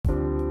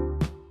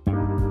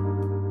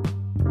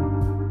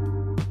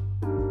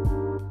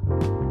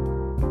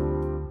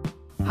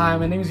Hi,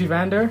 my name is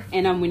Evander.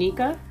 And I'm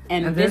Winika.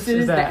 And this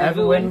is the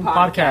EvaWYN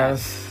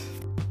Podcast.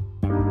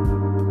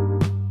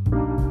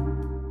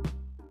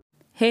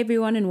 Hey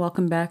everyone, and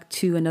welcome back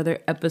to another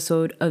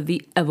episode of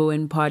the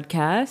EvaWYN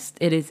Podcast.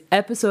 It is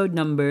episode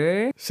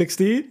number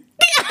 16?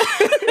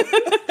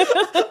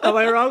 Am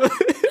I wrong?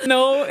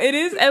 No, it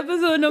is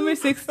episode number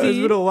 16. It's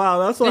been a while.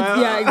 That's why.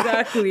 Yeah,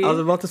 exactly. I was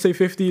about to say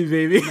 15,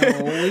 baby.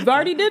 No, we've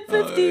already did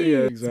 15. Yeah,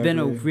 exactly. It's been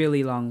a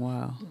really long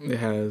while. It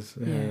has.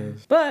 It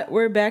has. But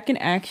we're back in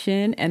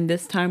action, and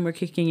this time we're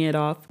kicking it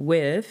off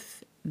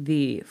with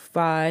the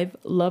 5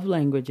 love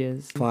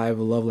languages. 5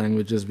 love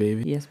languages,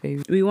 baby. Yes,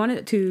 baby. We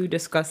wanted to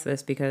discuss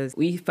this because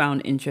we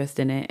found interest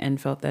in it and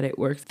felt that it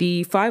works.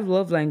 The 5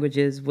 love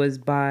languages was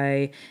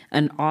by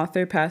an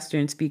author, pastor,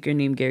 and speaker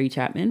named Gary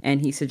Chapman.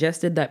 And he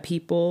suggested that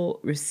people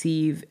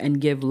receive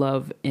and give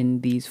love in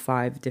these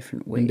 5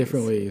 different ways. In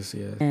different ways,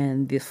 yeah.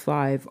 And the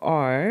 5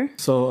 are...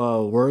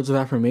 So, words of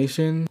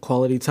affirmation,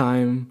 quality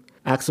time,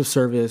 acts of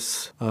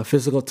service,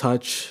 physical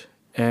touch,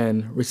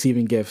 and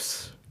receiving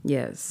gifts.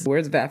 Yes.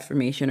 Words of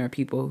affirmation are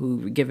people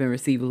who give and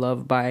receive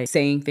love by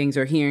saying things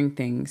or hearing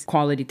things.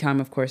 Quality time,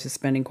 of course, is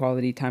spending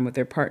quality time with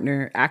their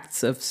partner.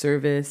 Acts of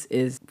service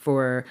is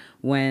for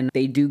when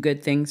they do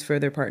good things for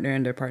their partner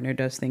and their partner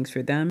does things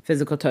for them.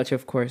 Physical touch,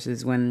 of course,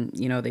 is when,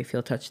 they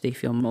feel touched, they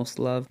feel most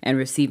loved. And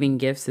receiving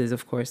gifts is,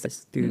 of course, that's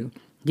through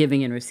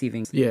giving and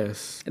receiving.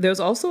 Yes. There was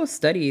also a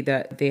study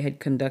that they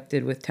had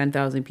conducted with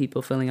 10,000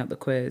 people filling out the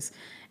quiz.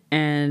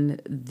 And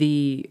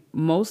the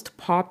most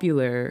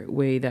popular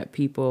way that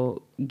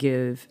people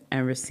give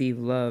and receive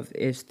love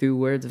is through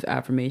words of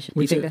affirmation.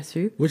 Do you think that's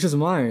true? Which is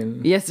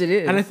mine. Yes, it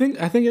is. And I think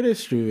it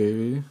is true,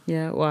 baby.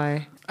 Yeah,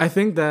 why? I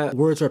think that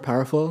words are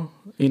powerful.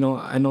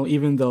 I know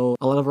even though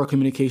a lot of our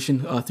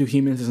communication through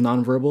humans is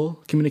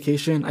nonverbal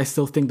communication, I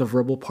still think the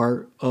verbal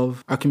part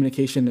of our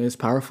communication is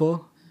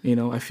powerful.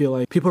 I feel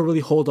like people really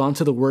hold on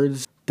to the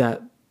words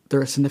that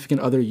their significant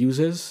other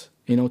uses,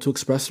 to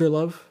express their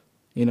love,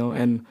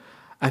 and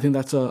I think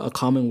that's a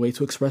common way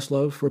to express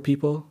love for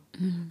people.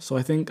 Mm-hmm. So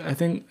I think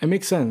it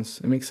makes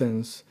sense.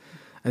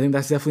 I think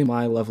that's definitely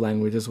my love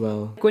language as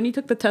well. When you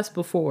took the test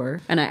before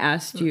and I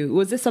asked you,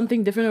 was this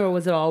something different or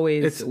was it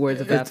always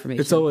words of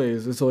affirmation? It's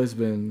always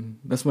been.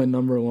 That's my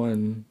number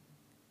one.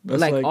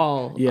 That's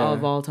all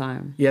of all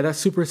time. Yeah, that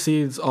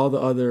supersedes all the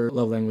other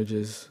love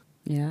languages.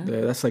 Yeah.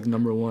 That's like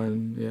number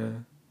one.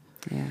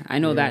 Yeah. Yeah, I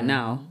know that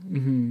now.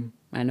 Mm-hmm.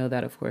 I know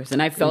that, of course.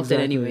 And I felt it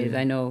anyways.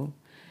 I know.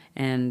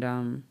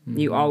 And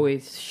you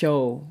always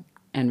show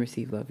and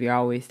receive love. You're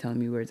always telling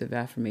me words of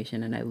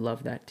affirmation, and I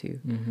love that too.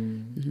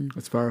 Mm-hmm. Mm-hmm.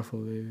 It's powerful,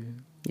 baby.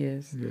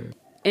 Yes. Yeah.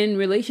 In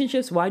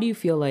relationships, why do you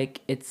feel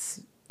like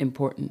it's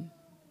important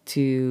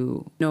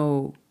to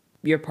know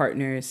your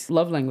partner's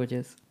love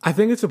languages? I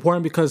think it's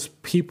important because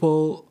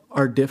people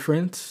are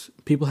different.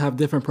 People have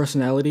different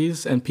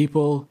personalities, and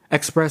people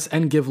express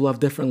and give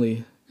love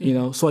differently.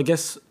 Mm-hmm. So I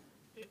guess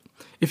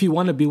if you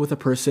want to be with a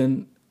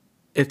person,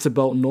 it's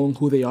about knowing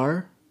who they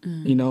are.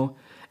 And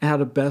how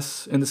to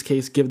best, in this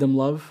case, give them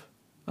love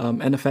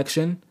and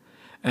affection.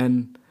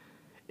 And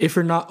if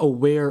you're not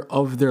aware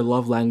of their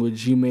love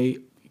language, you may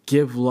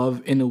give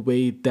love in a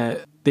way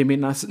that they may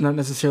not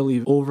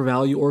necessarily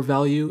overvalue or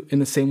value in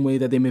the same way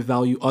that they may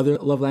value other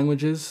love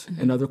languages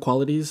and other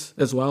qualities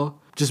as well.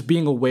 Just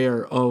being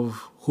aware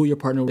of who your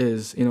partner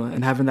is,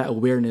 and having that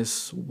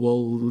awareness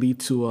will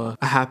lead to a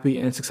happy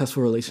and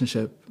successful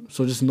relationship.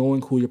 So just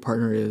knowing who your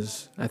partner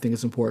is, I think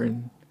is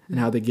important. And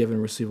how they give and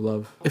receive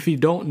love. If you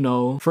don't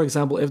know, for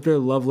example, if their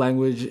love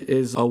language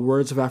is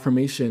words of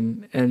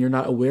affirmation and you're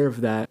not aware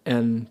of that,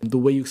 and the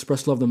way you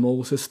express love the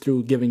most is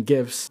through giving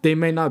gifts, they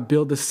may not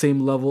build the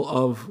same level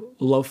of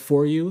love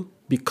for you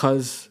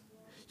because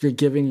you're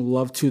giving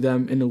love to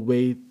them in a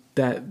way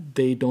that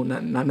they don't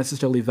not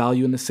necessarily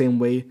value in the same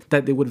way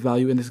that they would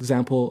value, in this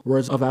example,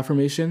 words of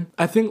affirmation.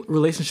 I think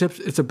relationships,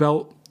 it's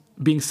about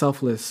being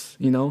selfless,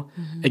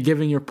 and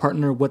giving your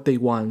partner what they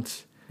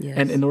want. Yes.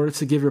 And in order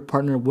to give your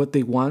partner what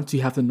they want,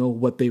 you have to know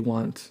what they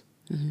want.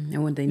 Mm-hmm.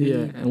 And what they need.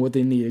 Yeah, and what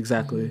they need,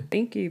 exactly. Mm-hmm.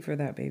 Thank you for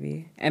that,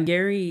 baby. And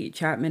Gary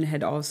Chapman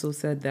had also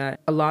said that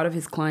a lot of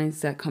his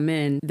clients that come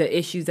in, the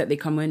issues that they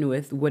come in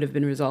with would have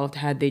been resolved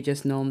had they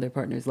just known their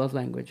partner's love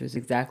language, was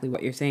exactly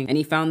what you're saying. And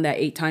he found that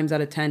 8 times out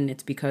of 10,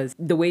 it's because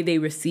the way they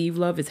receive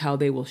love is how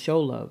they will show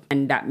love.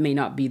 And that may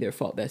not be their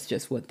fault. That's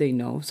just what they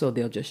know. So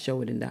they'll just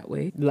show it in that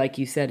way. Like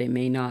you said, it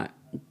may not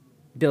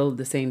build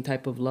the same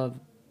type of love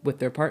with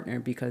their partner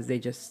because they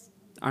just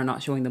are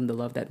not showing them the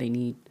love that they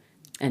need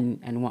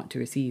and want to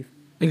receive.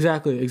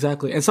 Exactly.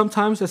 And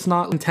sometimes it's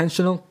not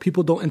intentional.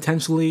 People don't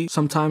intentionally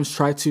sometimes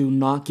try to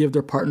not give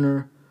their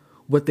partner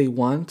what they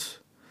want.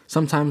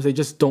 Sometimes they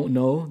just don't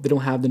know. They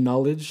don't have the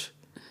knowledge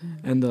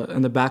and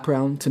the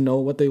background to know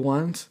what they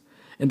want.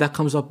 And that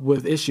comes up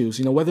with issues.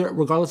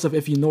 Regardless of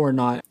if you know or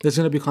not, there's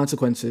going to be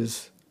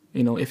consequences,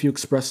 if you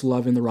express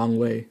love in the wrong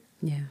way.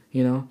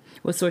 Yeah.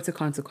 What sorts of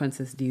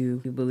consequences do you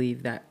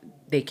believe that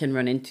they can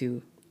run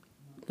into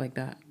like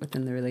that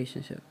within the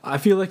relationship? I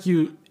feel like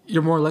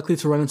you're more likely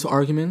to run into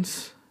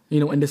arguments,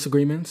 and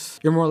disagreements.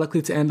 You're more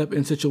likely to end up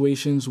in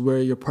situations where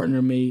your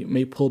partner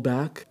may pull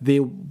back.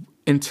 They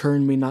in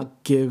turn may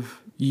not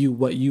give you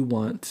what you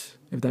want,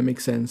 if that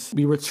makes sense.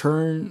 We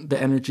return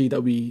the energy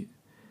that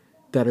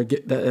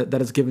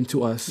is given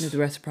to us. The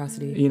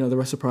reciprocity. The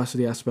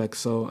reciprocity aspect.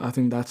 So I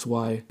think that's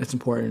why it's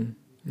important,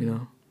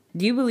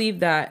 Do you believe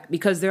that,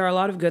 because there are a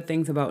lot of good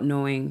things about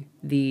knowing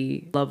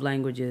the love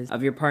languages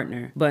of your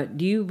partner, but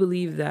do you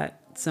believe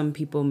that some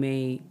people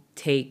may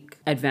take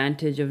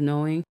advantage of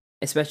knowing,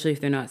 especially if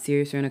they're not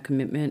serious or in a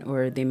commitment,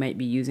 or they might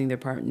be using their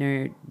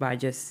partner by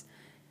just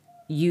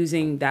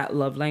using that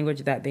love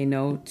language that they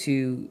know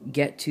to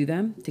get to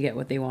them, to get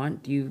what they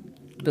want? Do you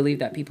believe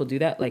that people do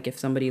that? Like if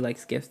somebody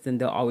likes gifts, then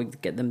they'll always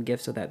get them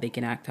gifts so that they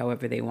can act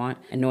however they want,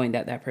 and knowing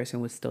that that person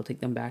would still take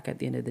them back at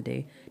the end of the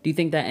day. Do you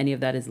think that any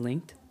of that is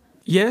linked?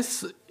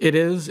 Yes, it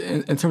is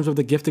in terms of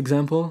the gift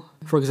example.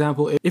 For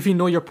example, if you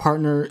know your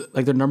partner,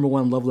 like their number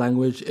one love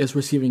language is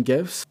receiving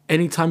gifts,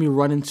 anytime you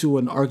run into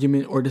an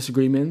argument or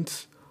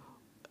disagreement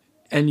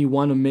and you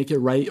want to make it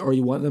right, or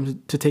you want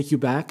them to take you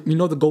back, you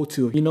know the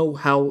go-to, you know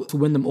how to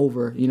win them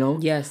over,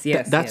 Yes.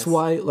 That's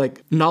why,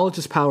 like, knowledge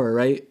is power,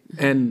 right?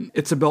 And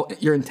it's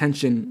about your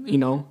intention,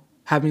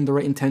 having the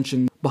right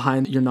intention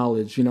behind your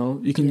knowledge,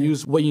 You can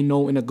use what you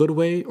know in a good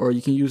way, or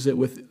you can use it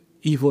with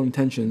evil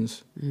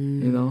intentions,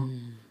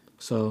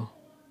 So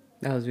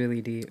that was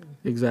really deep.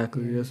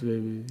 Exactly. Yes,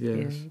 baby.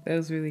 Yes. Yeah, that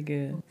was really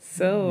good.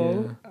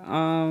 So,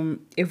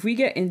 if we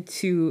get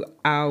into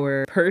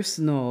our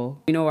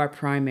personal, our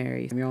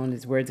primary, your own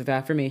is words of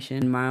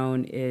affirmation, my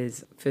own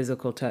is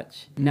physical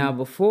touch. Now,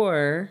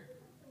 before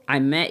I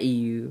met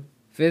you,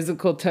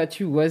 physical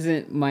touch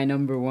wasn't my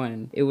number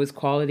one. It was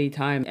quality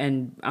time.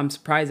 And I'm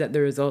surprised at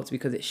the results,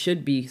 because it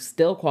should be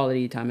still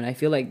quality time. And I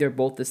feel like they're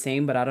both the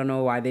same, but I don't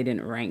know why they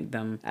didn't rank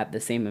them at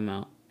the same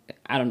amount.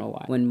 I don't know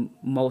why. When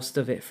most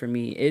of it for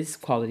me is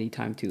quality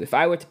time too. If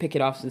I were to pick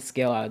it off the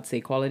scale, I would say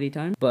quality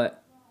time,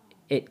 but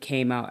it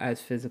came out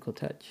as physical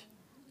touch.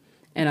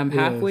 And I'm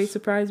halfway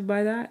surprised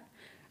by that.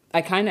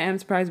 I kind of am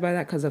surprised by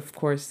that, because of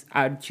course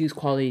I'd choose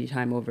quality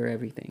time over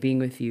everything. Being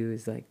with you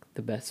is like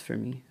the best for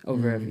me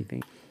over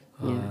everything.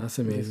 That's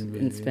amazing,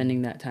 baby. And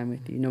spending that time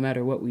with you, no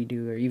matter what we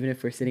do, or even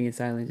if we're sitting in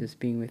silence, just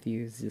being with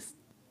you is just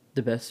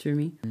the best for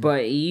me.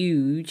 But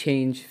you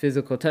changed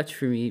physical touch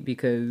for me,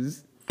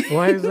 because...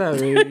 Why is that,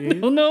 baby? I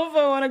don't know if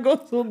I want to go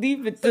so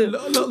deep into.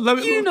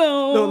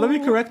 Let me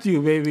correct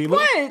you, baby.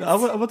 What?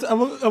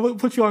 I'm gonna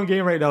put you on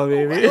game right now,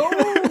 baby.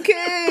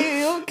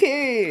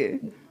 Okay.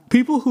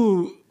 People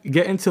who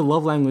get into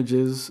love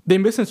languages, they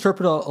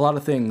misinterpret a lot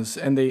of things,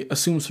 and they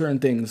assume certain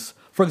things.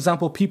 For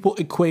example, people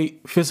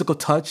equate physical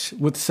touch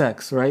with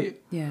sex, right?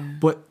 Yeah.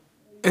 But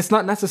it's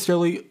not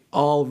necessarily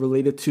all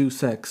related to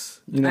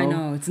sex, I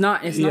know. It's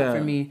not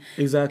for me.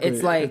 Exactly.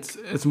 It's like...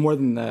 It's more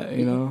than that,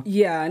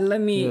 Yeah, and let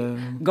me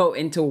go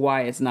into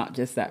why it's not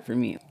just that for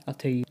me. I'll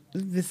tell you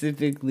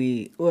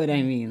specifically what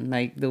I mean.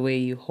 Like the way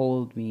you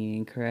hold me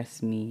and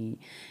caress me,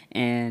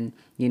 and,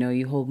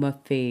 you hold my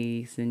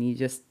face, and you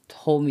just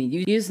hold me.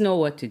 You just know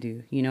what to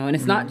do, and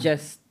it's not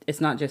just... It's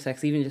not just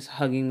sex, even just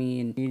hugging me,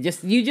 and you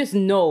just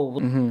know,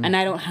 and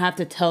I don't have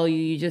to tell you,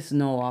 you just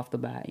know off the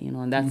bat,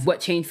 and that's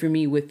what changed for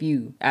me with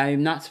you.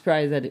 I'm not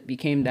surprised that it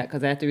became that,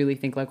 because I have to really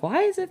think like,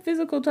 why is it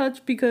physical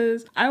touch?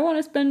 Because I want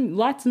to spend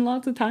lots and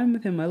lots of time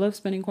with him. I love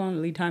spending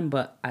quality time,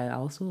 but I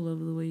also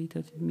love the way he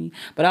touches me,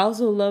 but I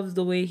also love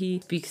the way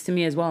he speaks to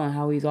me as well, and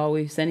how he's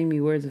always sending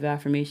me words of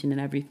affirmation and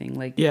everything.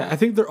 Like, yeah, I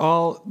think they're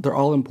all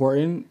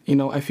important.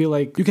 I feel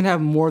like you can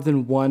have more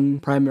than one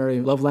primary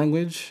love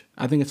language.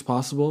 I think it's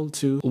possible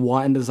to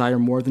want and desire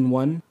more than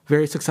one.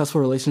 Very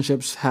successful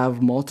relationships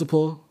have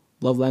multiple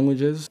love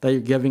languages that you're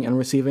giving and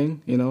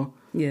receiving,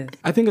 Yes.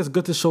 I think it's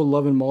good to show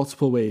love in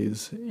multiple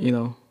ways,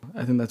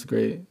 I think that's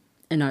great.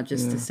 And not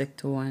just to stick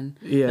to one.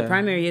 Yeah. The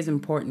primary is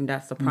important.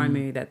 That's the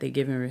primary that they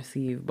give and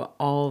receive, but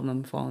all of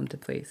them fall into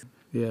place.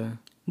 Yeah.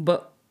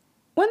 But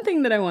one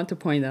thing that I want to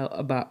point out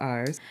about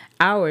ours,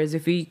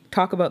 if we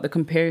talk about the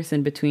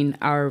comparison between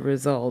our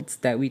results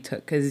that we took,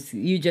 because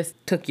you just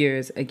took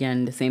yours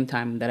again the same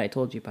time that I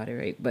told you about it,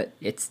 right? But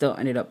it still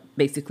ended up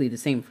basically the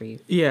same for you.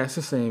 Yeah, it's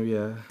the same,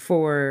 yeah.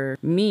 For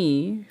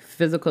me,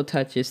 physical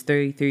touch is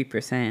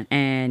 33%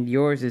 and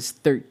yours is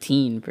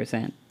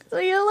 13%. So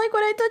you don't like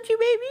when I touch you,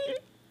 baby?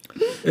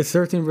 It's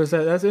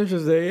 13%. That's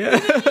interesting. Yeah.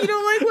 You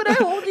don't like when I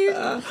hold you,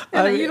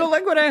 you don't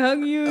like when I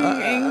hug you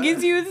and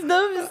kiss you and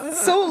stuff.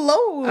 It's so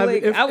low.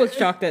 I was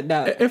shocked at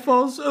that. It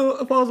falls a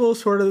little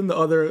shorter than the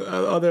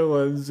other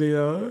ones.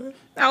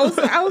 I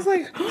was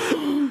like,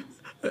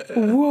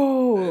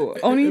 whoa,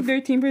 only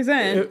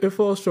 13%. It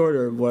falls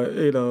shorter, but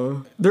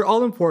they're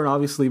all important,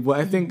 obviously.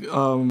 But I think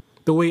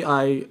the way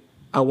I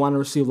want to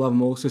receive love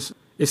most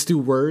is through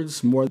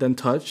words more than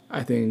touch.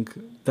 I think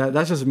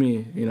that's just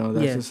me.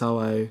 That's just how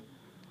I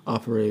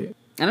operate.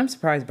 And I'm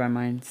surprised by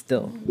mine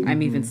still.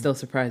 I'm even still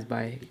surprised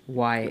by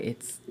why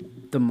it's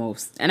the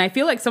most. And I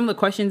feel like some of the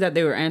questions that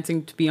they were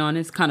answering, to be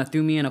honest, kind of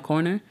threw me in a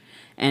corner,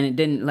 and it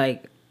didn't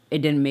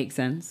make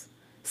sense.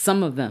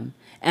 Some of them.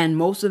 And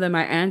most of them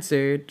I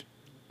answered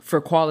for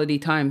quality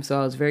time,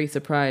 so I was very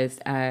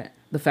surprised at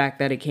the fact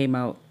that it came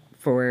out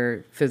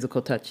for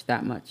physical touch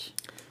that much.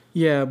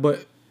 Yeah,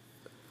 but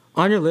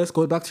on your list,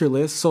 go back to your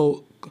list.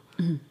 So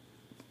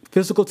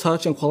physical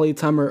touch and quality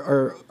time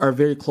are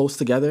very close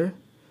together.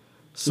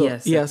 So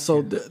Yes, yeah, that's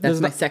so true. there's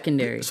That's my not,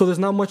 secondary. so there's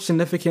not much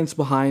significance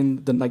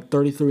behind the like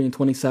 33 and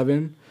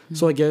 27.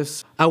 So I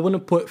guess I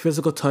wouldn't put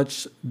physical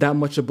touch that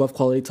much above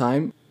quality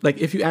time. Like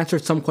if you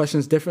answered some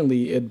questions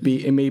differently, it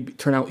may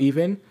turn out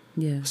even.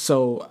 Yeah.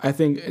 So I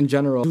think in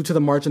general, due to the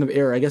margin of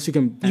error, I guess you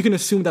can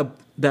assume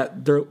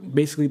that they're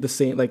basically the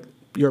same. Like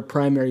your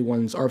primary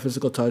ones are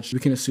physical touch. We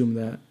can assume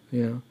that,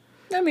 you know.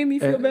 That made me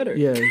feel better.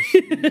 Yes,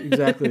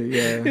 exactly.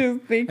 Yeah.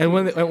 Thank And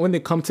you. when they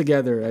come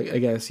together, I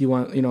guess you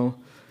want, you know,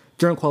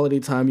 during quality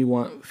time you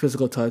want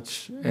physical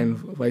touch and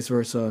vice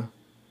versa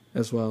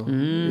as well.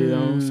 You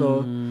know,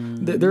 so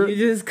they're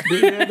You just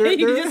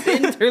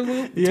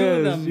interlude two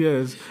of them.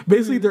 Yes.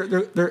 Basically,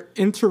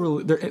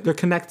 they're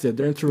connected.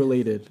 They're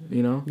interrelated.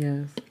 You know.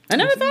 Yes. I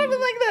never thought of it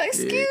like that.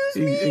 Excuse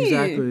me.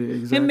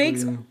 Exactly.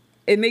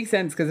 It makes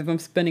sense because if I'm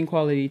spending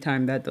quality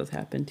time, that does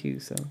happen too.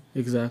 So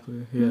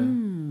exactly. Yeah.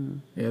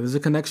 Yeah. There's a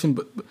connection,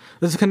 but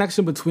there's a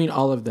connection between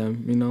all of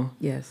them. You know.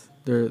 yes.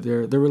 They're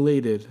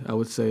related. I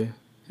would say.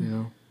 You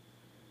know.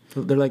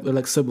 They're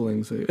like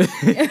siblings.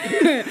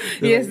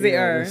 Yes, they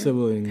are. They're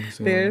siblings.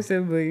 You They're know?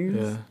 siblings.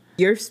 Yeah.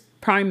 Your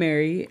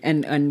primary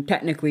and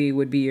technically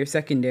would be your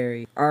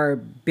secondary are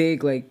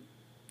big, like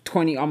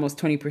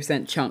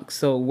 20% chunks.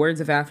 So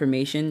words of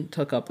affirmation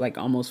took up like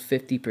almost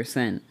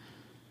 50%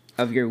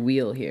 of your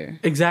wheel here.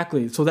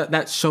 Exactly. So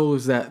that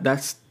shows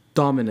that's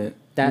dominant.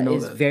 That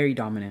is very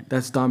dominant.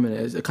 That's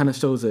dominant. It kind of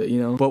shows it,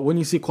 you know. But when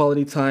you see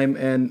quality time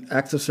and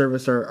acts of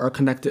service are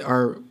connected,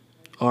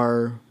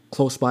 are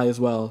close by as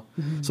well.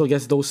 So I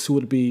guess those two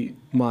would be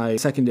my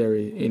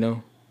secondary, you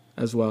know,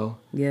 as well.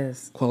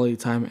 Yes. Quality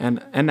time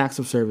and acts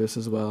of service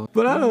as well.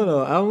 But I don't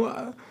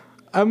know.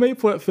 I may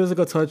put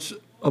physical touch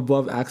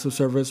above acts of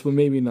service, but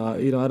maybe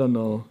not. You know, I don't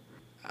know.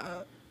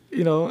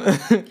 You know.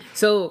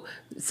 So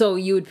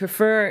you would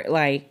prefer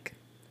like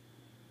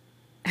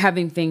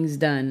having things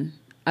done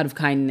out of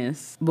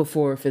kindness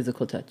before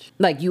physical touch.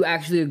 Like you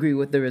actually agree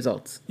with the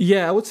results.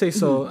 Yeah, I would say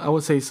so. I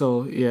would say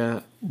so.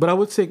 Yeah. But I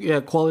would say, yeah,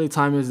 quality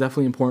time is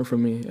definitely important for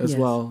me as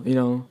well. You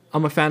know,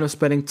 I'm a fan of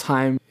spending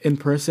time in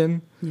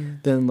person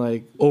than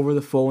like over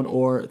the phone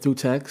or through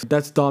text.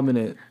 That's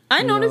dominant.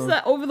 I noticed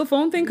that over the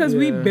phone thing because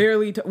we Yeah.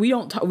 barely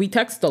we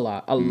text a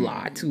lot.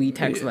 We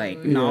text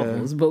like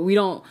novels, but we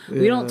don't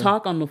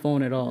talk on the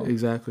phone at all.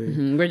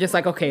 Exactly. We're just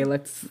like, okay,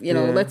 let's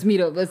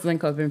meet up, let's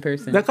link up in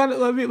person. That kind of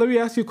let me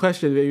ask you a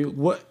question, baby.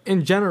 What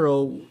in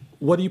general,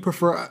 what do you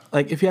prefer?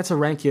 Like, if you had to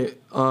rank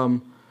it,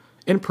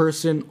 in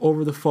person,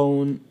 over the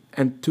phone,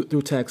 and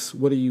through text,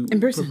 what do you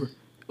In person.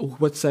 prefer?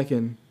 What's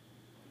second?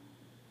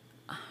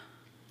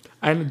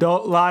 And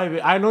don't lie.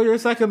 I know you're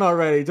second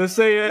already. Just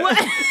say it.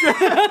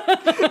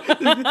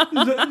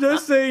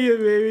 just say it,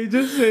 baby.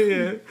 Just say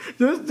it.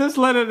 Just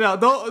let it out.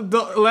 Don't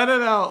let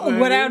it out. Baby.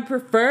 What I would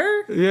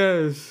prefer?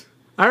 Yes.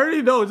 I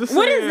already know. Just say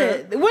What is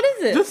it? What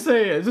is it? Just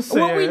say it. Just say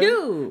what it. we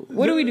do?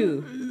 What do we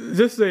do?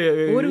 Just say it,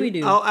 baby. What do we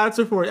do? I'll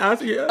answer for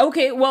you.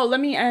 Okay, well, let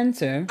me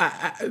answer.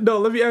 No,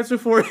 let me answer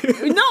for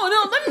you.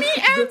 No, let me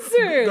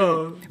answer.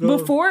 Go.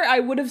 Before, I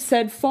would have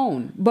said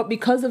phone, but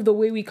because of the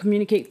way we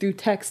communicate through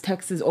text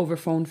is over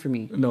phone for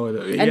me. No,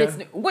 And it's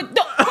what?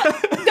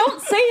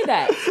 Don't say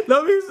that.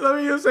 Let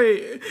me just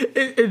say,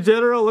 in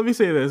general, let me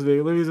say this,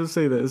 baby. Let me just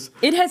say this.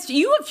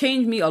 You have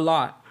changed me a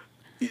lot.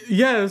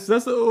 Yes,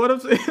 that's what I'm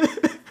saying.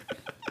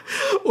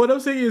 What I'm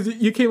saying is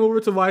you came over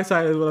to my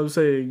side is what I'm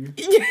saying.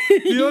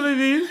 You know what I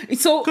mean?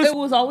 So it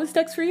was always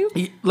text for you?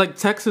 Like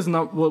text is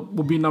will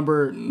be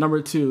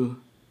number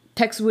two.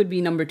 Text would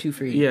be number 2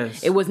 for you.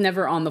 Yes. It was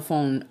never on the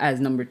phone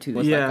as number 2.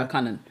 It's like a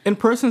kind of... In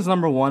person's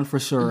number 1 for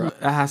sure.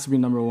 It has to be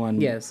number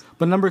 1. Yes.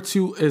 But number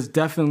 2 is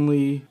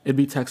definitely, it'd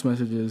be text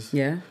messages.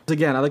 Yeah.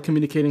 Again, I like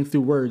communicating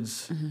through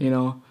words, you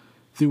know,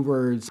 through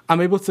words. I'm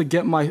able to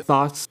get my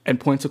thoughts and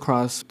points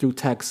across through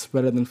text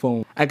better than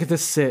phone. I get to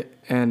sit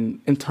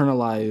and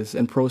internalize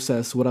and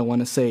process what I want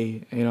to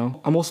say, you know.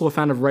 I'm also a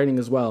fan of writing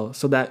as well.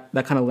 So that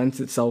kind of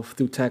lends itself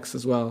through text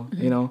as well,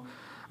 you know.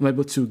 I'm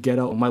able to get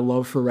out my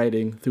love for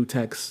writing through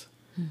text,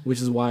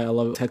 which is why I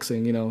love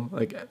texting, you know,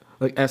 like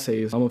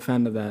essays. I'm a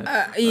fan of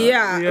that.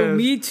 Yes.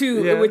 Me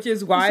too. Yeah. Which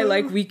is why,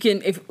 like, we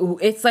can, if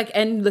it's like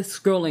endless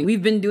scrolling.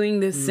 We've been doing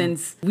this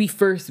since we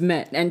first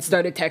met and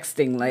started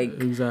texting.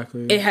 Like,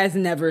 Exactly. It has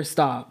never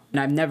stopped.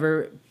 And I've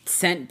never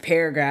sent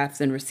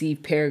paragraphs and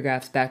received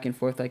paragraphs back and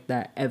forth like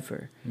that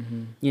ever.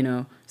 You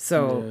know?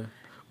 So.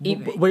 Yeah.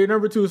 But your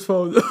number 2 is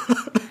phone.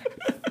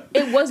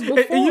 It was before.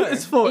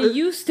 It's phone. It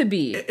used to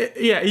be.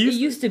 It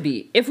used to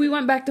be. If we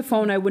went back to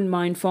phone, I wouldn't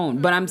mind phone.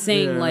 But I'm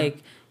saying, like,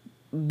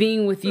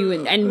 being with you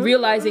and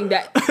realizing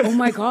that, oh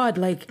my God,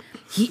 like,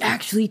 he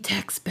actually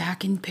texts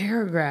back in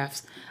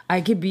paragraphs.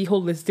 I could be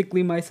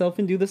holistically myself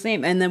and do the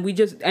same. And then we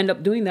just end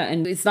up doing that.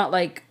 And it's not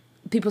like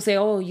people say,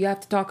 oh, you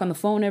have to talk on the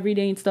phone every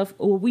day and stuff.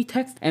 Oh, we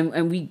text. And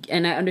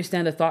I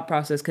understand the thought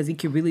process because he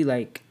could really,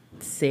 like,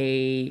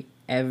 say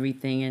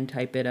everything and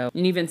type it out.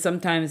 And even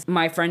sometimes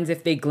my friends,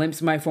 if they glimpse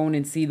my phone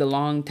and see the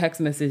long text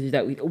message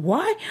that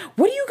what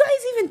do you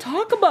guys even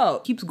talk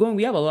about? Keeps going.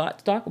 We have a lot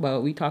to talk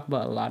about. We talk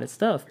about a lot of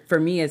stuff. For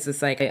me, it's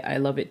just like, I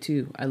love it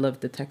too. I love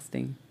the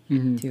texting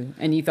too.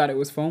 And you thought it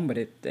was phone, but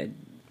it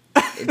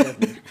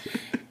doesn't.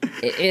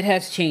 It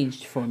has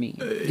changed for me.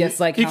 Just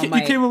like how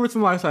you came over to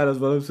my side as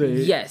well. I'm saying.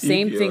 Yeah,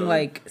 same thing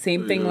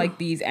like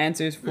these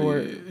answers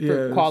for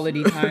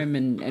quality time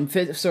and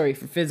for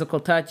physical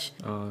touch.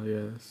 Oh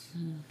yes.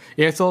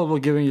 Yeah, it's all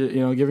about giving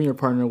your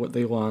partner what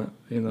they want.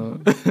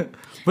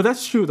 But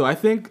that's true though. I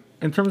think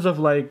in terms of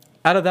like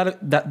out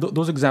of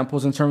those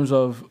examples, in terms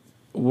of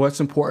what's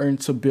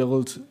important to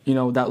build,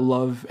 that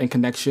love and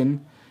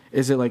connection,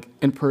 is it like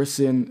in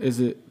person? Is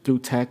it through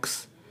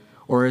text?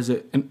 Or is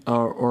it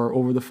or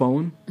over the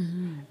phone?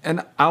 Mm-hmm.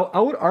 And I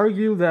would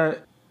argue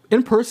that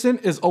in person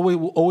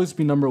will always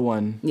be number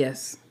one.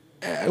 Yes,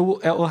 it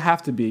will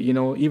have to be.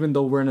 Even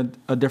though we're in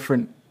a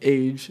different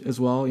age as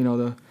well.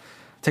 The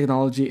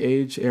technology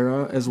age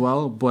era as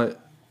well. But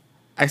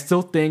I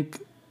still think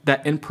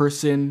that in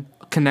person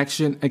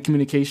connection and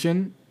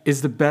communication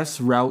is the best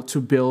route to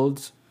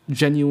build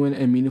genuine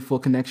and meaningful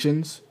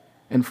connections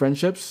and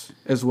friendships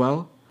as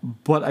well.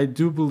 But I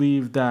do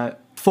believe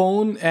that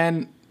phone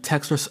and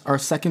text are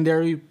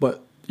secondary,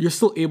 but you're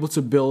still able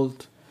to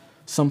build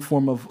some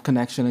form of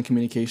connection and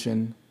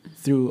communication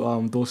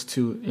through those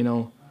two,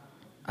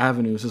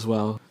 avenues as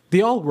well. They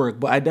all work,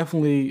 but I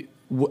definitely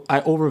I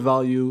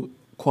overvalue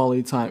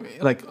quality time,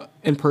 like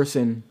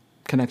in-person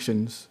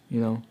connections,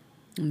 and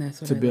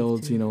that's what to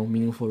build,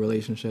 meaningful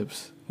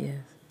relationships. Yes.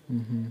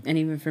 Mm-hmm. And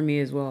even for me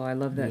as well, I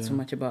love that so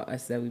much about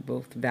us, that we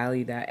both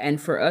value that. And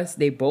for us,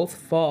 they both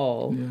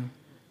fall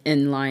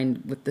in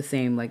line with the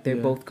same, like they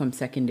both come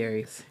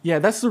secondaries. Yeah,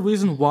 that's the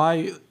reason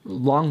why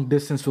long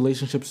distance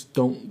relationships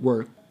don't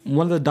work.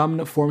 One of the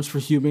dominant forms for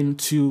human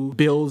to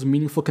build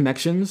meaningful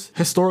connections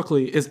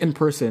historically is in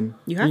person.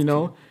 You have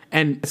to.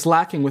 And it's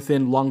lacking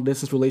within long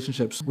distance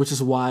relationships, which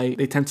is why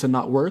they tend to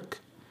not work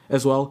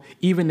as well.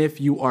 Even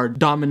if you are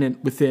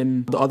dominant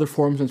within the other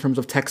forms in terms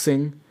of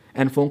texting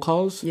and phone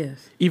calls.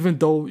 Yes. Even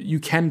though you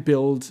can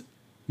build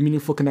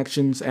meaningful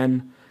connections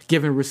and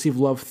give and receive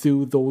love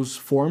through those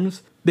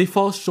forms, they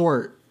fall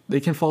short. They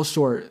can fall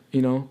short,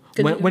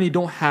 when you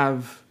don't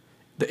have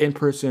the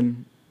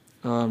in-person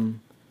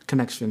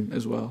connection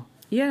as well.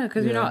 Yeah,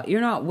 because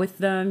you're not with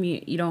them.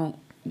 You don't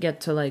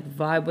get to like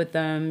vibe with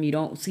them. You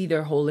don't see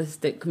their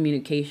holistic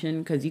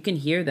communication because you can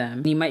hear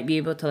them. You might be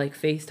able to like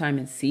FaceTime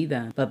and see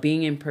them, but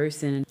being in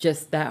person,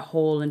 just that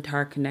whole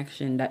entire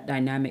connection, that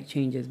dynamic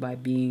changes by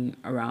being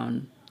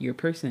around your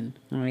person,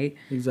 right?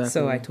 Exactly.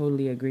 So I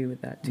totally agree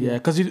with that too. Yeah,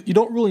 because you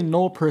don't really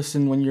know a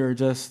person when you're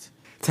just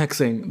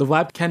texting. The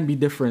vibe can be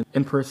different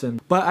in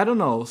person. But I don't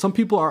know. Some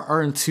people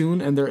are in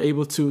tune and they're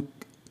able to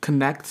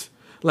connect.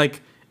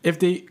 Like if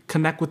they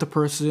connect with the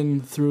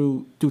person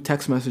through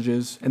text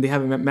messages and they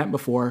haven't met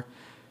before,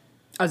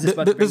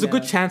 there's a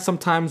good chance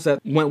sometimes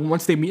that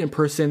once they meet in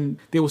person,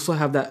 they will still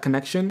have that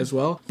connection as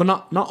well. But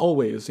not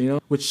always,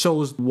 which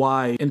shows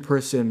why in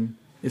person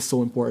is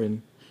so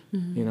important,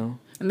 And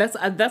that's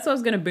what I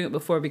was going to bring up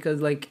before,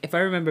 because like if I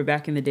remember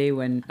back in the day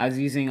when I was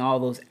using all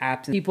those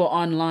apps and people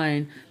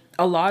online,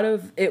 a lot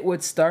of it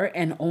would start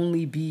and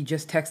only be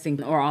just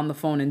texting or on the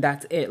phone, and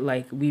that's it.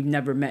 Like we've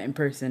never met in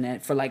person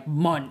and for like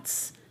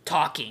months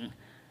talking,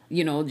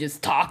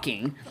 just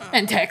talking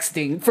and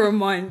texting for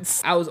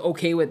months. I was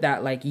okay with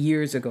that like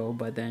years ago,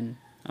 but then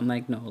I'm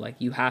like, no, like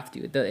you have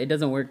to. It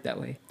doesn't work that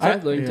way. So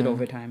I've learned it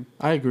over time.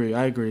 I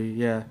agree.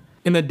 Yeah.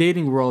 In the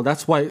dating world,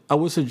 that's why I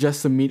would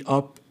suggest to meet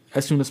up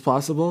as soon as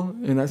possible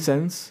in that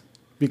sense.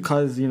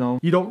 Because, you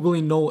don't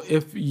really know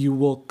if you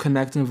will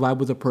connect and vibe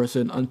with a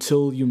person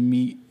until you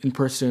meet in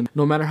person.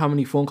 No matter how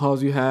many phone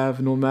calls you have,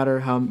 no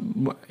matter how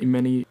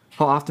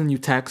often you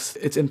text,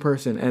 it's in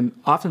person. And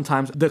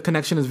oftentimes the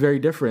connection is very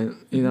different,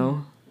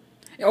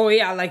 Oh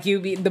yeah, like the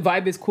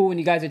vibe is cool when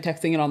you guys are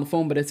texting it on the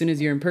phone, but as soon as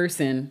you're in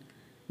person,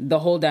 the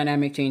whole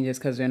dynamic changes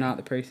because they're not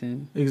the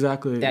person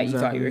that you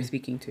thought you were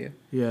speaking to.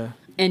 Yeah.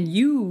 And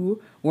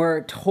you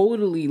were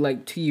totally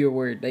like to your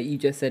word that you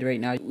just said right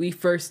now. We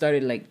first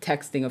started like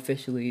texting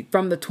officially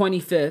from the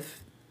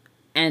 25th,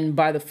 and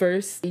by the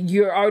 1st,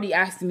 you're already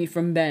asking me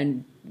from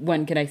then,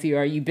 when can I see you?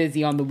 Are you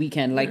busy on the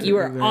weekend? Like you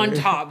were on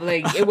top.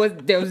 Like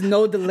there was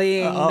no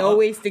delaying, no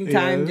wasting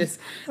time. Just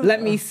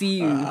let me see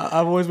you.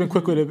 I've always been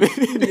quick with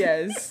it.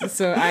 Yes.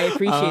 So I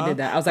appreciated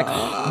that. I was like,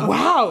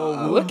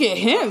 wow, look at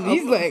him.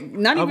 He's like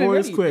not even. I'm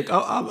always ready. quick.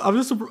 I'm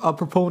just a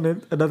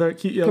proponent.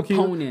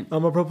 Proponent.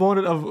 I'm a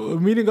proponent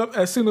of meeting up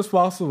as soon as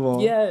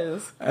possible.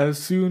 Yes. As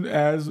soon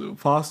as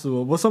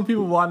possible. But some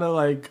people want to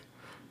like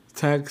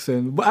text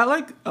but I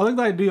like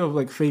the idea of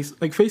like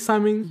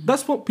FaceTiming.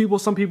 That's what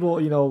some people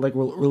like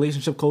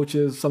relationship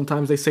coaches,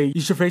 sometimes they say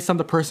you should FaceTime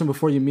the person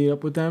before you meet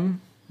up with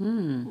them.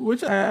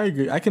 Which I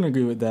agree. I can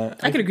agree with that.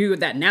 I can agree with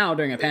that now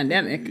during a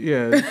pandemic.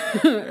 Yeah,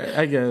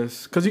 I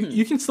guess because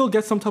you can still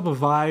get some type of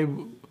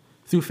vibe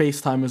through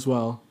FaceTime as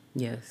well.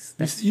 Yes,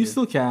 you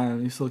still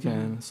can.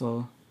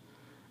 So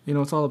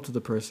it's all up to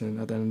the person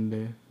at the end of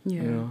the day.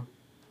 Yeah.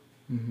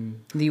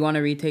 Do you want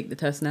to retake the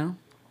test now?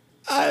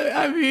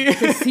 I mean,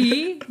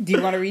 See, do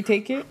you want to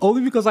retake it?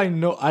 only because I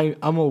know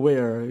I'm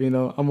aware. You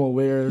know, I'm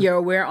aware. You're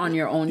aware on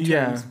your own terms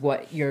Yeah.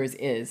 what yours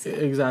is,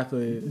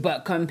 Exactly.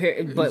 but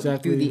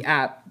through the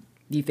app,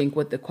 do you think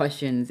with the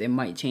questions it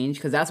might change?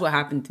 Because that's what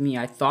happened to me.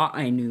 I thought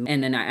I knew,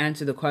 and then I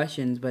answered the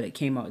questions, but it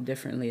came out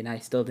differently, and I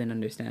still didn't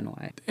understand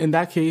why. In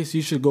that case,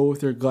 you should go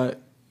with your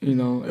gut. You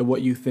know, and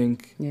what you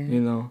think. Yeah. You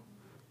know,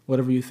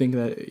 whatever you think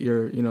that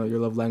your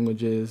love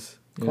language is.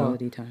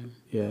 Quality time.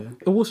 Yeah,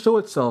 it will show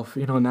itself,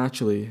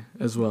 naturally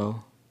as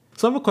well.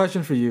 So I have a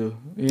question for you.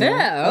 Yeah,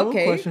 I have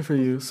okay. a question for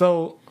you.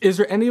 So, is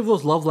there any of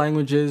those love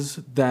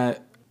languages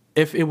that,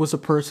 if it was a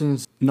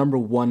person's number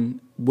one,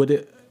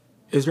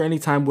 is there any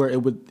time where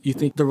you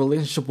think the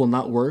relationship will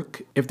not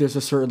work if there's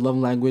a certain love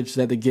language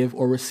that they give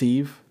or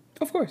receive?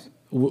 Of course.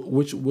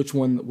 Which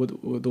one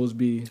would those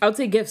be? I would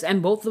say gifts,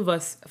 and both of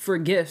us for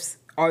gifts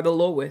are the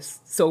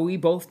lowest. So we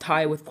both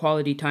tie with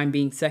quality time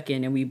being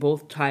second, and we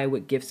both tie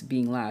with gifts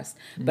being last.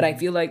 Mm-hmm. But I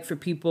feel like for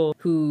people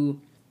who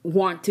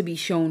want to be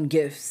shown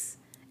gifts,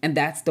 and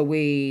that's the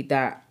way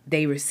that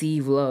they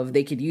receive love,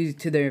 they could use it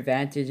to their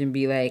advantage and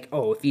be like,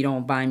 oh, if you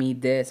don't buy me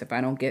this, if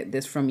I don't get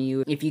this from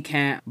you, if you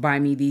can't buy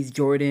me these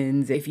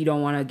Jordans, if you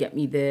don't want to get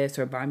me this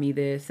or buy me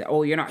this,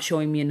 oh, you're not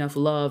showing me enough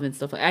love and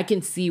stuff. I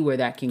can see where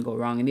that can go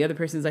wrong. And the other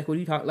person's like, what are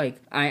you talking?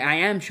 Like, I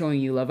am showing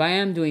you love. I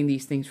am doing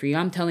these things for you.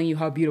 I'm telling you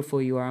how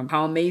beautiful you are,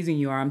 how amazing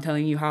you are. I'm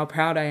telling you how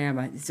proud I am.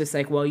 It's just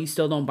like, well, you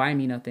still don't buy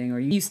me nothing, or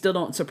you still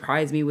don't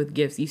surprise me with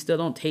gifts. You still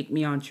don't take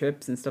me on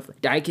trips and stuff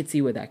like that. I could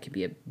see where that could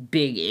be a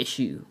big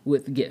issue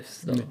with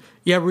gifts, though.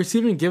 Yeah,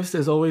 receiving gifts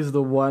is always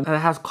the one that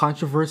has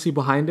controversy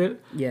behind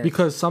it. Yes.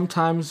 Because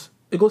sometimes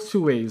it goes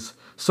two ways.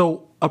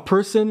 So a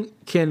person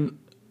can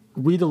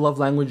read the love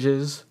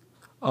languages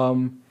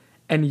and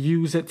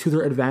use it to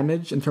their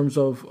advantage in terms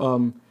of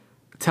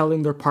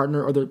telling their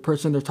partner or the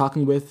person they're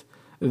talking with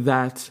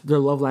that their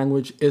love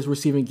language is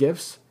receiving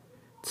gifts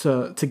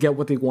to get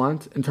what they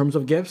want in terms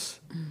of gifts.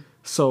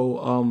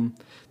 So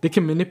they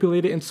can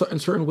manipulate it in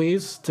certain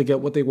ways to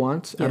get what they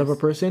want out of a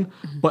person.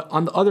 Mm-hmm. But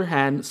on the other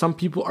hand, some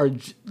people are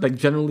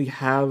generally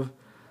have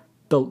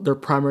their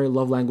primary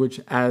love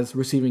language as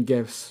receiving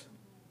gifts.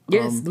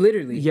 Yes,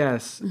 literally.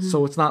 Yes. Mm-hmm.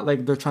 So it's not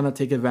like they're trying to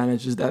take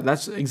advantage.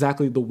 That's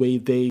exactly the way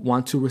they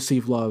want to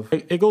receive love.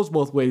 It goes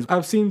both ways.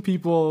 I've seen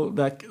people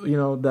that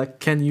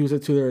that can use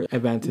it to their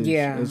advantage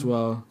as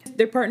well.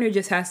 Their partner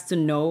just has to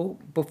know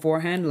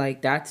beforehand,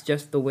 like, that's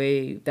just the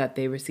way that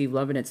they receive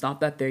love, and it's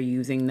not that they're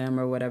using them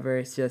or whatever.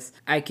 It's just,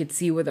 I could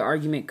see where the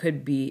argument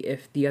could be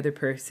if the other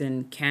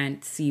person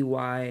can't see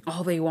why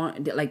all they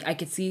want, like, I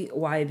could see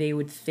why they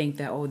would think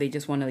that, oh, they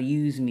just want to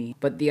use me,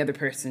 but the other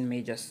person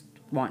may just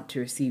want to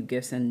receive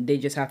gifts, and they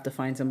just have to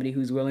find somebody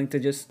who's willing to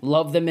just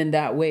love them in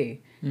that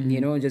way.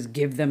 Mm-hmm. Just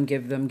give them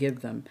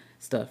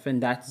stuff,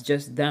 and that's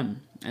just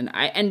them.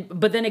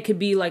 But then it could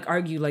be like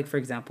argue, like, for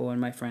example, one of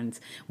my friends,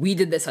 we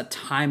did this a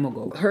time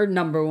ago. Her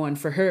number one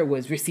for her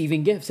was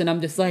receiving gifts, and I'm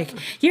just like,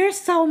 you're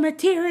so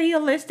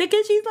materialistic,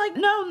 and she's like,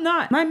 no, I'm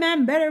not. My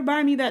man better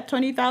buy me that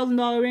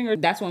 $20,000 ring. Or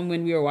that's when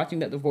we were watching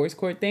that divorce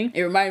court thing,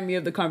 it reminded me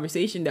of the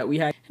conversation that we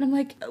had, and I'm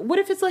like, what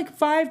if it's like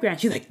 $5,000?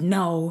 She's like,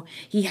 no,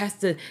 he has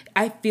to.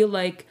 I feel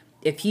like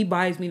if he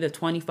buys me the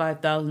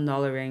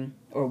 $25,000 ring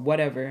or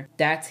whatever,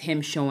 that's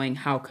him showing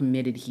how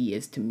committed he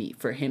is to me,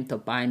 for him to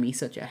buy me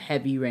such a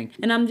heavy ring.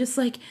 And I'm just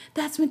like,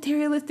 that's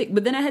materialistic.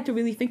 But then I had to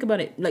really think about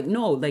it. Like,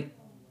 no, like,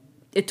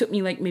 it took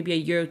me like maybe a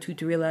year or two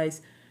to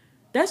realize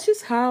that's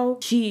just how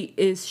she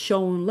is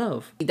shown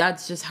love.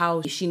 That's just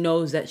how she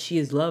knows that she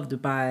is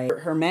loved by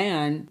her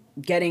man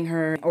getting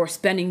her or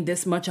spending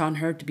this much on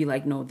her to be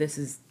like, no, this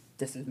is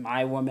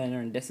my woman,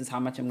 or this is how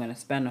much I'm going to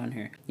spend on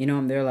her.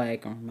 And they're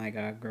like, oh my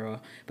God,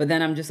 girl. But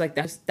then I'm just like,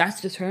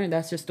 that's just her, and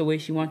that's just the way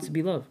she wants to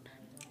be loved.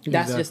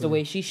 That's just the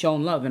way she's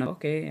shown love. And I'm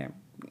okay,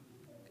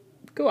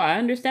 cool, I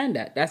understand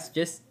that. That's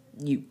just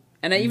you.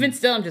 And even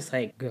still, I'm just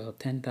like, girl,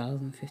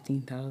 10,000,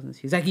 15,000.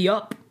 She's like,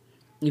 yup.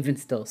 Even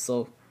still,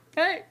 so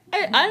I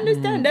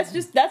understand. That's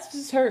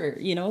just her,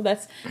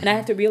 and I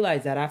have to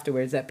realize that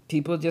afterwards, that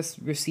people just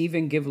receive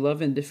and give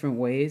love in different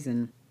ways,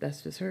 and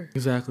that's just her.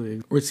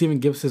 Exactly. Receiving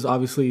gifts is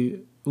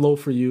obviously low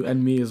for you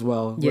and me as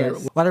well.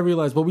 Yes. What I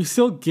realized, but we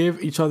still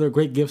give each other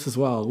great gifts as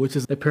well, which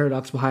is the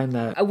paradox behind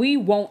that. We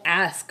won't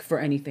ask for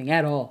anything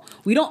at all.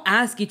 We don't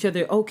ask each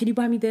other, oh, can you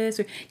buy me this?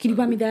 Or can you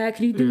buy me that?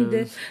 Can you do me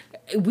this?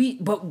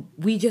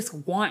 We just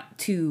want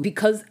to,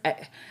 because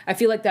I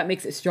feel like that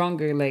makes it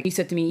stronger. Like you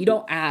said to me, you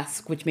don't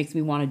ask, which makes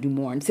me want to do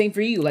more. And same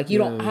for you. Like you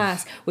don't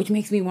ask, which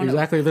makes me want to.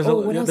 Exactly. There's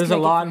a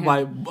line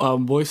by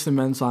Boyz II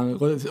Men song.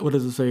 What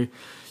does it say?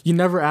 You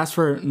never ask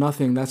for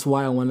nothing. That's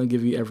why I want to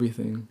give you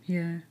everything.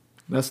 Yeah.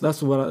 That's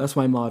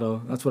my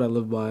motto. That's what I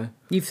live by.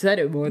 You've said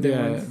it more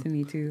than once to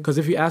me too. Because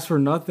if you ask for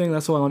nothing,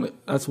 that's why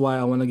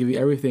I want to give you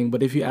everything.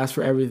 But if you ask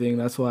for everything,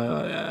 that's why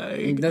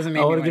it doesn't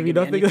make I want to give you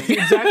nothing.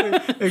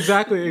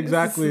 Exactly.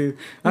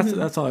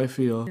 That's how I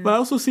feel. But I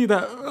also see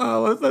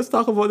that. Let's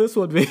talk about this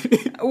one,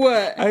 baby.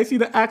 What? I see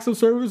the acts of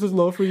service is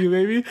low for you,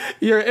 baby.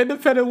 You're an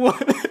independent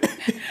woman.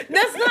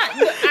 That's not.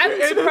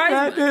 I'm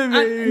surprised.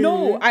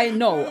 No, I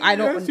know. I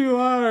don't. Yes, you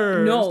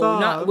are. No,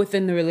 Stop. not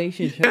within the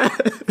relationship.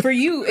 For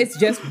you, it's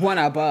just one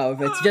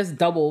above. It's just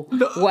double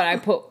what I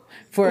put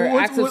for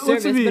acts of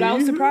service. But I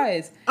was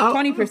surprised.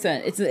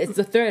 20%. It's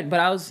the third. But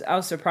I was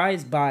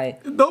surprised by.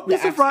 Don't be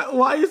surprised.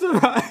 Why are you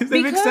surprised?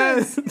 It makes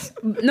sense.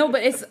 No,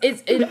 but it's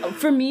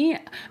for me.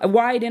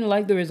 Why I didn't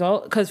like the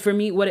result, because for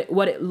me, what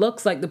it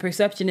looks like, the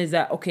perception is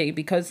that, okay,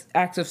 because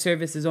acts of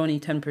service is only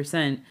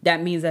 10%,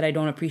 that means that I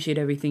don't appreciate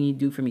everything you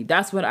do for me.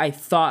 That's what I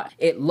thought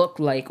it looked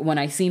like when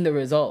I seen the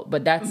result,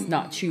 but that's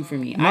not true for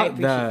me. I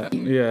appreciate that.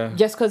 Yeah.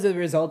 Just because of the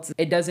results,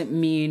 it doesn't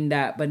mean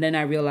that. But then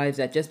I realized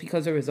that just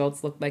because the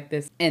results look like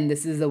this, and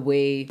this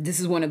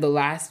is one of the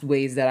last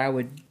ways that I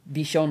would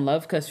be shown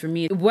love. Because for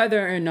me,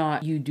 whether or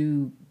not you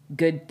do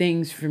good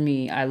things for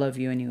me, I love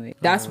you anyway.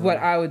 That's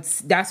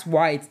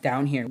why it's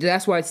down here.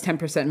 That's why it's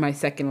 10% my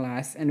second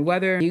last. And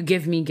whether you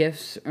give me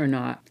gifts or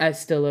not, I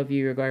still love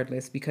you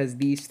regardless, because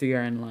these three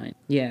are in line.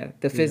 Yeah,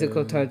 the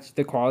physical touch,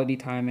 the quality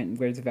time, and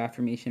words of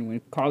affirmation,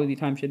 when quality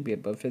time should be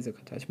above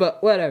physical touch.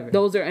 But whatever.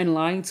 Those are in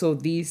line, so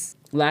these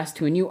last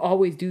two, and you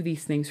always do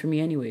these things for me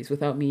anyways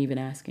without me even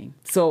asking.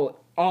 So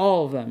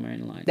all of them are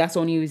in line. That's the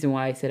only reason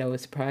why I said I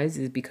was surprised,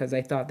 is because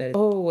I thought that,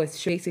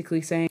 it's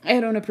basically saying, I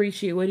don't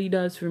appreciate what he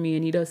does for me,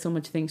 and he does so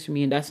much things for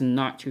me, and that's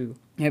not true.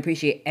 I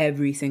appreciate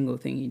every single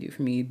thing you do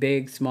for me.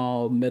 Big,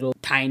 small, middle,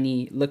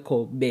 tiny,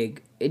 little,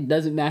 big. It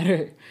doesn't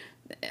matter.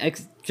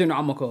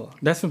 Astronomical.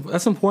 That's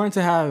important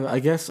to have, I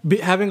guess.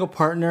 Having a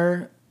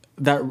partner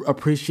that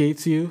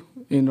appreciates you,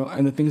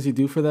 and the things you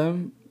do for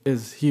them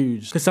is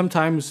huge. Because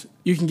sometimes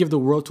you can give the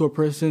world to a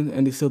person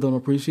and they still don't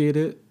appreciate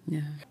it.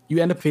 Yeah. You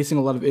end up facing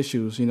a lot of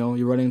issues,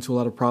 you're running into a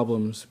lot of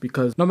problems,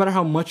 because no matter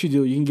how much you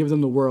do, you can give them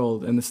the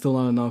world and it's still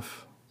not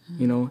enough,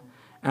 And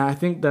I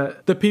think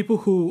that the people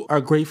who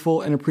are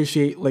grateful and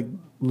appreciate like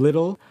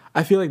little,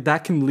 I feel like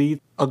that can lead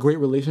a great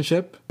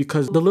relationship,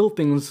 because the little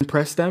things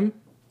impress them,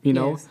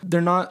 Yes.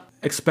 They're not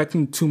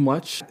expecting too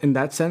much in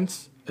that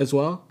sense as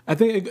well. I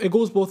think it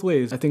goes both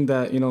ways. I think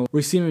that,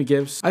 receiving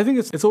gifts, I think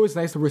it's always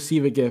nice to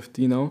receive a gift,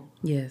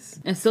 Yes.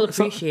 And still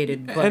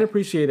appreciated. And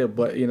appreciated,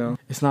 but,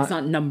 it's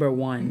not number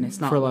one. It's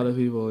not for a lot of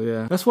people,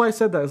 yeah. That's why I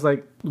said that. It's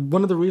like,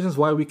 one of the reasons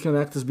why we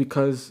connect is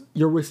because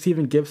your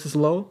receiving gifts is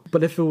low.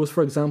 But if it was,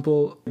 for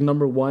example,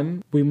 number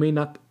one, we may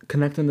not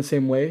connect in the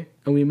same way,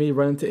 and we may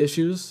run into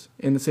issues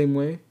in the same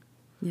way.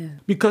 Yeah.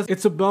 Because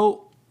it's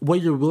about what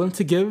you're willing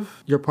to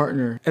give your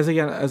partner. As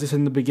I said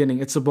in the beginning,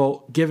 it's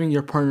about giving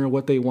your partner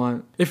what they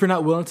want. If you're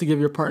not willing to give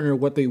your partner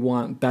what they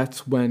want,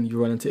 that's when you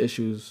run into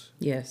issues.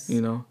 Yes.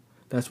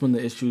 That's when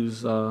the issues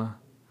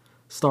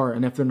start.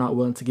 And if they're not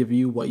willing to give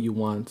you what you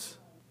want,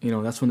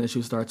 that's when the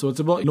issues start. So it's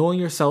about knowing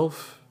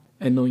yourself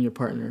and knowing your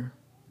partner.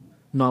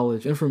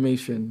 Knowledge,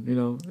 information,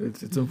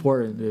 it's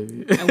important,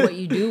 baby. And what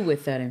you do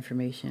with that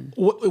information.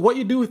 What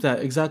you do with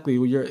that, exactly.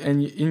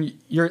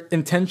 Your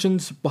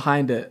intentions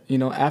behind it,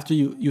 after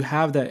you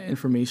have that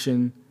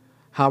information,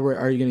 how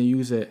are you going to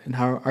use it, and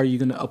how are you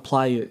going to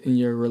apply it in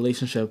your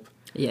relationship?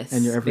 Yes.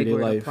 And your everyday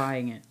life.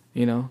 Applying it.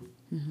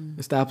 Mm-hmm.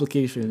 It's the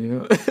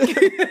application,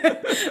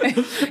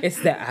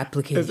 It's the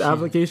application. It's the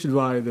application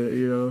behind it,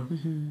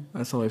 Mm-hmm.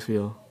 That's how I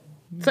feel.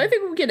 So I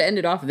think we could end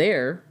it off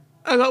there.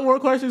 I got more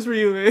questions for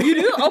you, man. You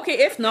do? Okay,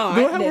 if not.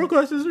 Do I have more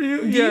questions for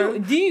you?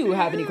 Do you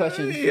have any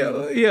questions?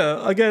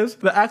 Yeah, I guess.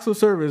 The acts of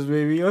service,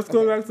 baby. Let's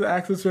go back to the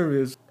acts of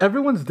service.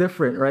 Everyone's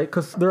different, right?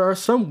 Because there are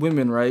some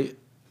women, right?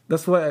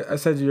 That's why I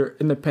said you're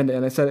independent,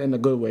 and I said it in a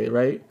good way,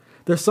 right?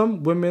 There's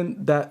some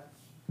women that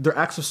their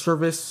acts of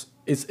service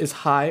is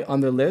high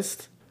on their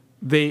list.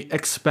 They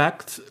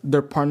expect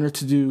their partner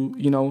to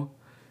do,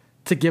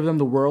 to give them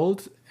the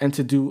world and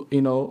to do,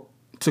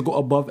 to go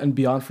above and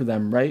beyond for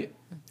them, right?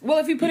 Well,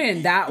 if you put it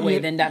in that way,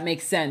 then that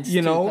makes sense.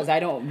 Because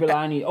I don't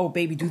rely on you. Oh,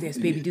 baby, do this.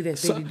 Baby, do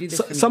this. Baby, do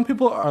this. Some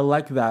people are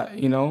like that.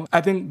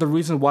 I think the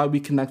reason why we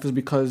connect is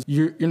because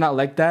you're not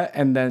like that,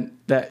 and then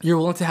that you're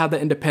willing to have the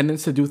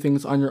independence to do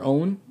things on your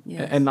own.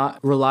 Yes. And not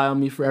rely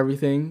on me for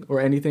everything or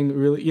anything.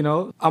 Really,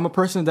 I'm a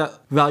person that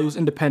values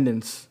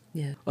independence.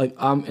 Yeah. Like,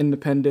 I'm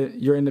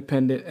independent, you're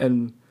independent,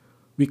 and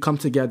we come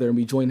together and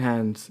we join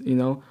hands.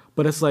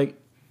 But it's like,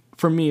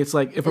 for me, it's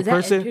like if a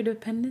person. Is that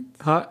interdependence?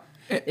 Huh?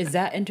 Is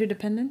that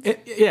interdependence?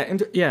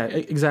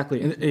 Exactly.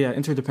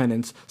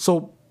 Interdependence.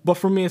 So, but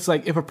for me, it's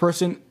like if a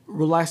person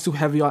relies too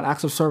heavy on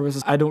acts of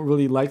service, I don't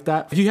really like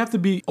that. You have to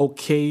be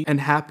okay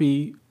and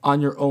happy on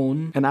your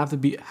own, and I have to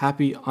be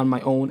happy on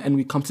my own, and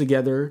we come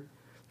together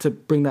to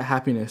bring that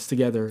happiness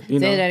together. Say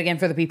that again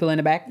for the people in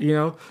the back.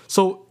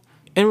 So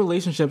in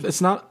relationships,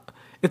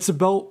 it's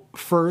about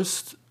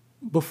first,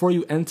 before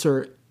you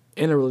enter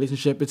in a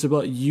relationship, it's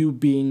about you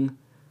being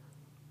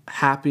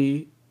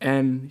happy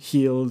and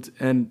healed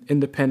and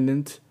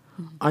independent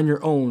on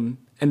your own,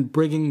 and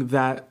bringing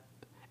that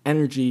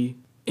energy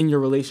in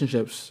your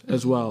relationships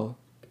as well,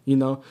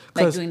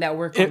 like doing that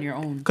work on your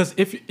own. Because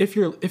if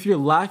you're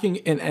lacking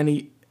in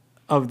any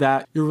of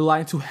that, you're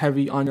relying too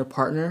heavy on your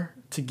partner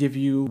to give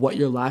you what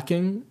you're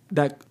lacking.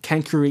 That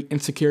can create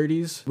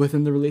insecurities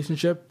within the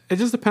relationship. It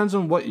just depends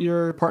on what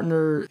your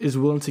partner is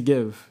willing to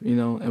give,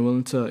 and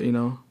willing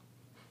to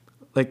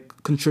like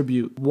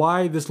contribute.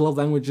 Why this love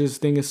languages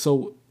thing is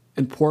so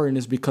important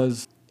is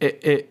because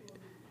it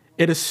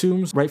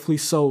assumes, rightfully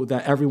so,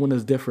 that everyone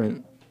is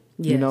different.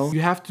 Yes. You know,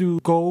 you have to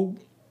go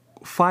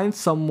find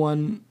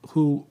someone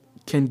who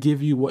can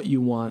give you what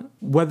you want,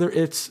 whether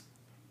it's,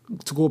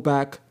 to go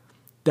back,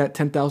 that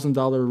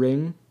 $10,000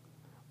 ring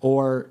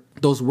or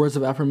those words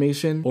of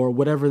affirmation or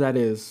whatever that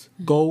is.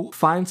 Go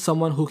find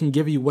someone who can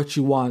give you what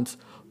you want.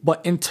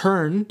 But in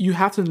turn, you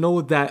have to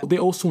know that they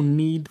also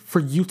need for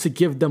you to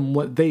give them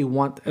what they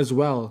want as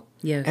well.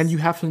 Yes. And you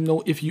have to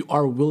know if you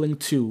are willing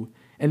to,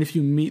 and if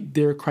you meet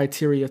their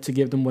criteria to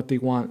give them what they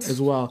want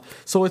as well.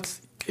 So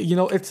it's, you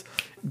know,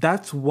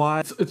 that's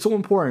why it's so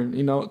important,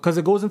 you know, because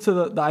it goes into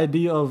the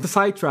idea of the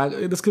sidetrack.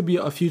 This could be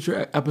a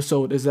future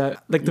episode, is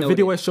that like the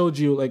video I showed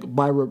you, like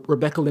by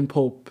Rebecca Lynn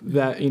Pope,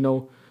 that, you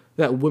know,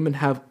 that women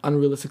have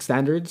unrealistic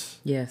standards.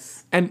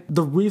 Yes. And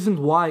the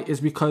reason why is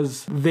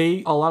because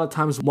they a lot of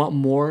times want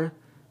more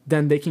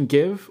than they can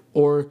give,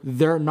 or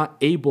they're not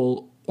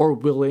able or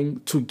willing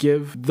to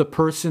give the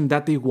person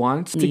that they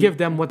want to give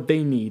them what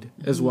they need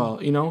as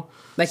well, you know?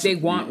 Like they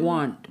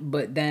want,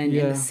 but then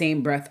in the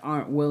same breath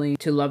aren't willing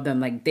to love them.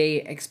 Like they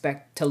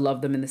expect to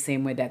love them in the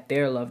same way that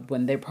they're loved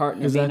when their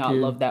partner may not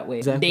love that way.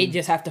 Exactly. They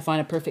just have to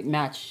find a perfect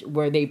match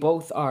where they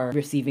both are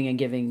receiving and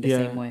giving the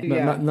same way.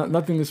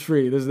 Nothing is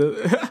free. There's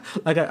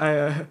like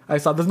I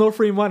saw, there's no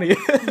free money.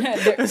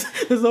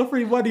 there's no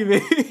free money,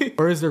 baby.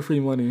 Or is there free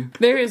money?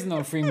 There is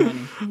no free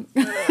money.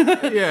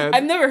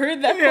 I've never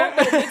heard that quote,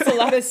 but it makes a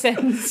lot of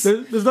sense.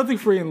 There's nothing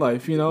free in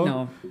life, you know?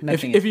 No,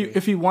 nothing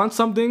if you want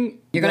something,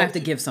 you're gonna have to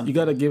give something. You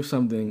gotta give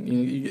something.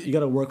 You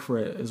gotta work for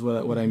it, is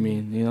what I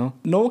mean, you know?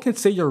 No one can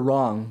say you're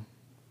wrong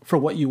for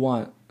what you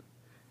want.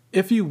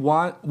 If you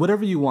want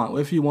whatever you want,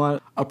 if you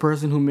want a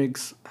person who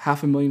makes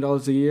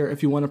 $500,000 a year,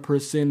 if you want a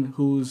person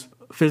who's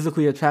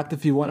physically attractive,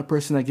 if you want a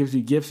person that gives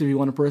you gifts, if you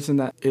want a person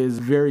that is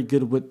very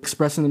good with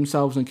expressing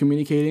themselves and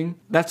communicating,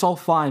 that's all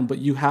fine, but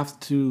you have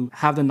to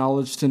have the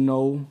knowledge to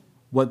know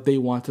what they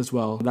want as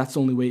well. That's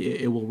the only way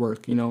it will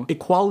work, you know?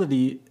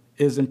 Equality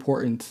is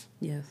important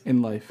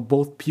in life.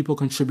 Both people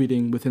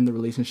contributing within the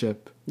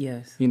relationship.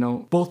 Yes. You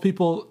know, both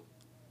people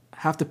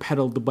have to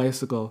pedal the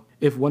bicycle.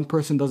 If one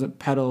person doesn't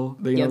pedal,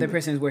 the other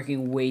person is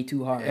working way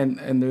too hard,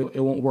 and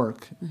it won't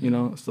work. You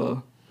know,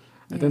 so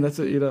I think that's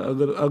a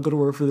good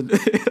word for the day.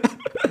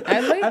 I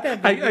like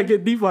that. I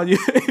get deep on you,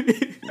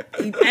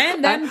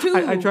 and them too.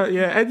 I try,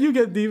 and you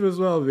get deep as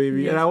well,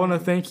 baby. Yes, and I want to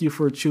thank you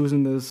for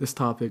choosing this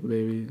topic,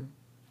 baby.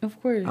 Of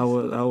course. I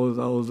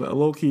was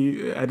low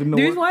key. I didn't know.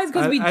 The reason why is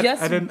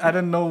because I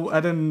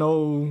didn't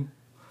know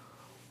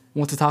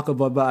what to talk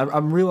about, but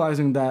I'm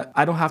realizing that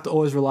I don't have to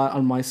always rely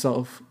on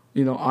myself.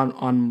 You know,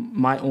 on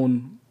my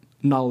own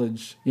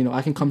knowledge. You know,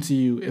 I can come to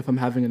you if I'm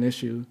having an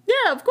issue.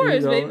 Yeah, of course, you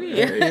know, baby.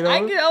 You know? I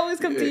can always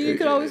come to you. You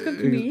can always come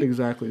to me.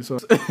 Exactly. So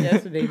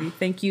yes, baby.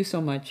 Thank you so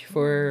much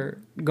for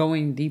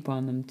going deep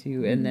on them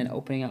too, and then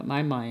opening up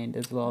my mind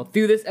as well.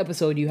 Through this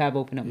episode, you have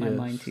opened up my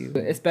mind too,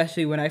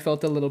 especially when I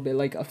felt a little bit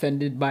like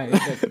offended by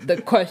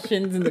the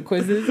questions and the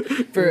quizzes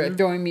for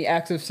throwing me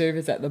acts of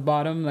service at the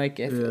bottom. Like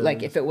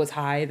if it was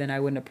high, then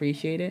I wouldn't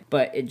appreciate it.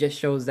 But it just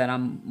shows that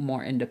I'm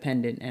more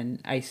independent, and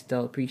I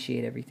still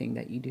appreciate everything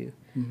that you do.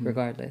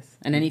 Regardless,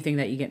 and anything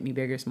that you get me,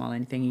 big or small,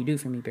 anything you do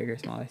for me, big or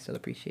small, I still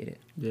appreciate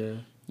it. Yeah.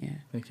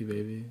 Thank you,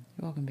 baby. You're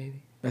welcome,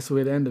 baby. That's the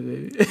way to end it,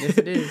 baby. Yes,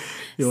 it is.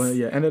 You want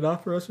to end it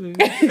off for us, baby?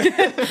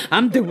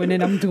 I'm doing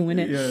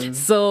it. Yeah.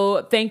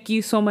 So thank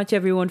you so much,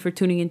 everyone, for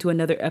tuning into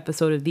another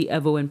episode of the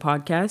EvaWYN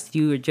Podcast.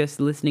 You are just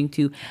listening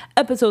to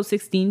episode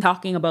 16,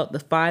 talking about the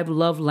 5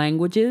 love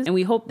languages. And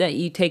we hope that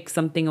you take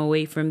something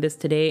away from this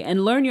today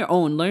and learn your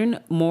own.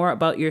 Learn more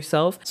about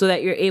yourself so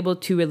that you're able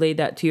to relay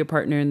that to your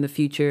partner in the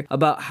future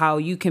about how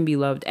you can be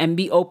loved, and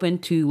be open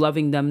to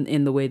loving them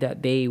in the way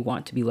that they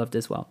want to be loved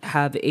as well.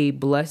 Have a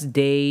blessed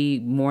day,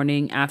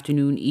 morning,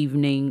 afternoon,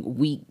 evening,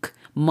 week,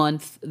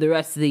 month, the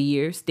rest of the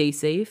year. Stay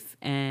safe,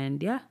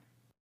 and